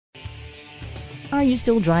Are you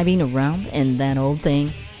still driving around in that old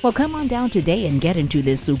thing? Well, come on down today and get into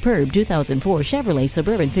this superb 2004 Chevrolet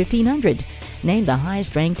Suburban 1500, named the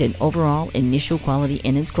highest ranked and overall initial quality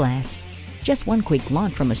in its class. Just one quick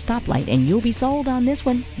launch from a stoplight and you'll be sold on this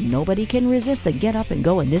one. Nobody can resist the get up and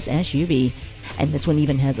go in this SUV. And this one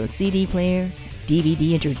even has a CD player,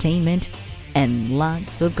 DVD entertainment, and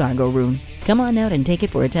lots of cargo room. Come on out and take it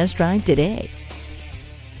for a test drive today.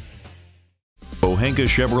 Pohanka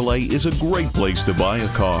Chevrolet is a great place to buy a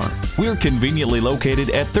car. We're conveniently located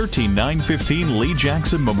at 13915 Lee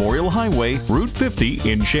Jackson Memorial Highway, Route 50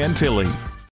 in Chantilly.